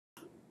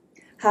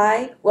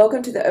Hi,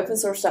 welcome to the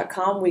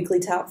OpenSource.com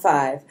Weekly Top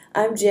 5.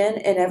 I'm Jen,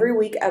 and every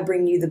week I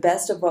bring you the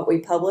best of what we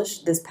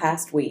published this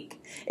past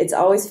week. It's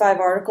always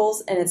 5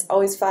 articles, and it's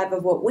always 5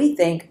 of what we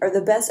think are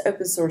the best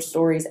open source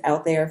stories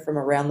out there from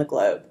around the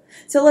globe.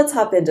 So let's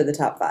hop into the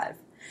top 5.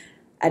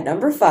 At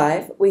number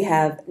 5, we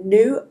have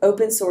New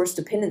Open Source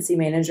Dependency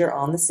Manager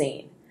on the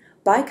scene.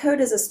 Bytecode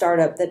is a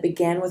startup that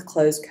began with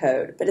closed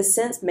code, but has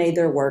since made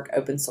their work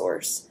open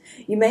source.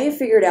 You may have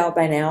figured out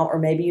by now, or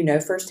maybe you know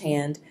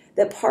firsthand,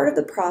 that part of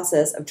the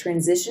process of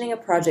transitioning a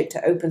project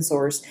to open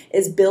source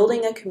is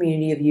building a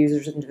community of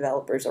users and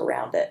developers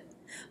around it.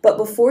 But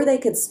before they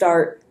could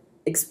start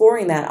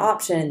exploring that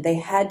option, they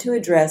had to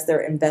address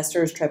their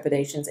investors'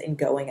 trepidations in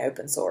going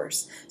open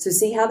source. So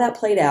see how that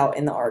played out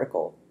in the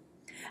article.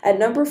 At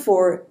number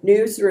 4,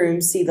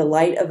 newsrooms see the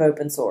light of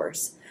open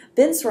source.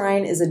 Vince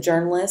Ryan is a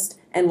journalist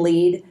and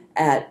lead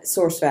at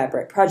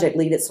SourceFabric, project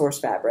lead at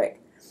SourceFabric.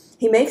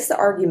 He makes the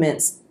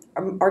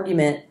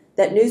argument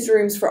that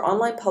newsrooms for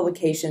online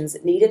publications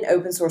need an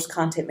open source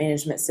content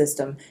management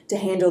system to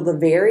handle the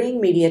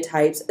varying media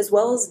types as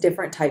well as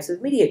different types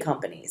of media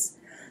companies.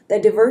 The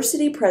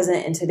diversity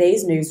present in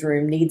today's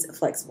newsroom needs a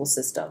flexible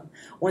system,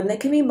 one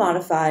that can be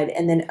modified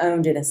and then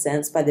owned in a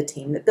sense by the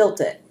team that built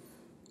it.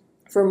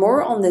 For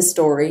more on this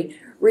story,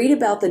 read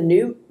about the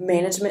new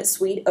management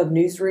suite of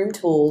newsroom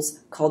tools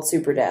called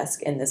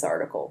SuperDesk in this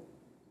article.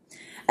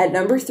 At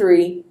number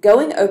 3,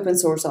 going open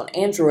source on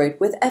Android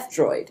with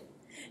F-Droid.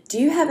 Do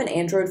you have an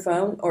Android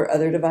phone or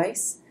other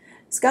device?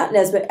 Scott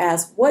Nesbitt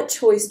asks, what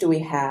choice do we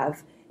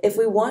have if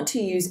we want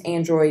to use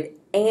Android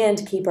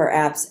and keep our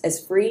apps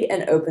as free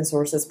and open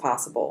source as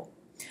possible?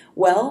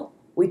 Well,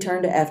 we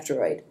turn to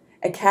F-Droid,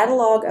 a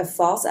catalog of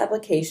FOSS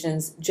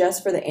applications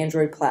just for the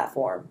Android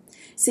platform.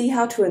 See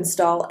how to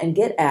install and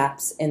get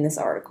apps in this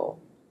article.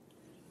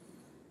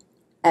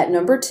 At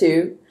number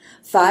 2,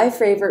 5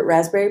 favorite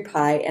Raspberry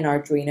Pi and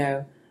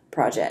Arduino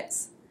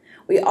projects.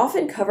 We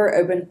often cover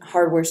open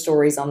hardware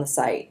stories on the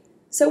site.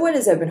 So what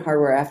is open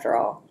hardware after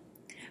all?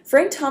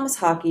 Frank Thomas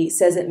Hockey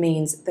says it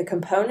means the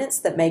components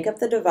that make up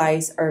the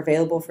device are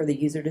available for the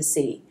user to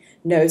see.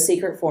 No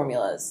secret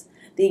formulas.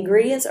 The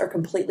ingredients are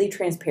completely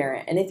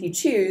transparent, and if you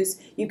choose,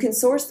 you can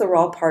source the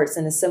raw parts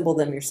and assemble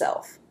them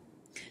yourself.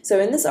 So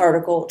in this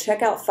article,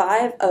 check out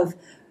 5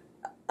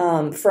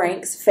 of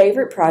Frank's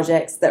favorite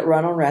projects that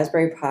run on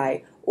Raspberry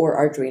Pi or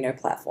Arduino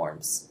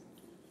platforms.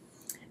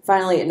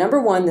 Finally, at number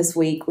 1 this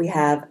week, we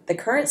have the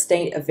current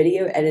state of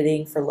video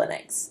editing for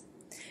Linux.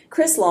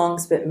 Chris Long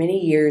spent many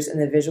years in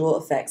the visual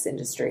effects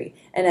industry,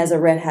 and as a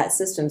Red Hat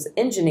systems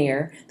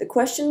engineer, the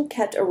question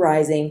kept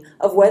arising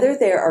of whether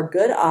there are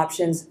good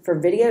options for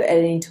video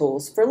editing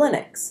tools for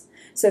Linux.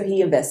 So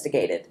he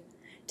investigated.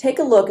 Take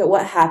a look at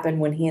what happened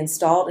when he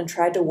installed and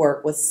tried to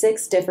work with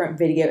 6 different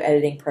video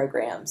editing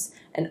programs,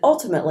 and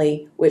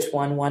ultimately, which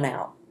one won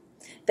out.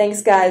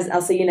 Thanks, guys.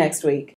 I'll see you next week.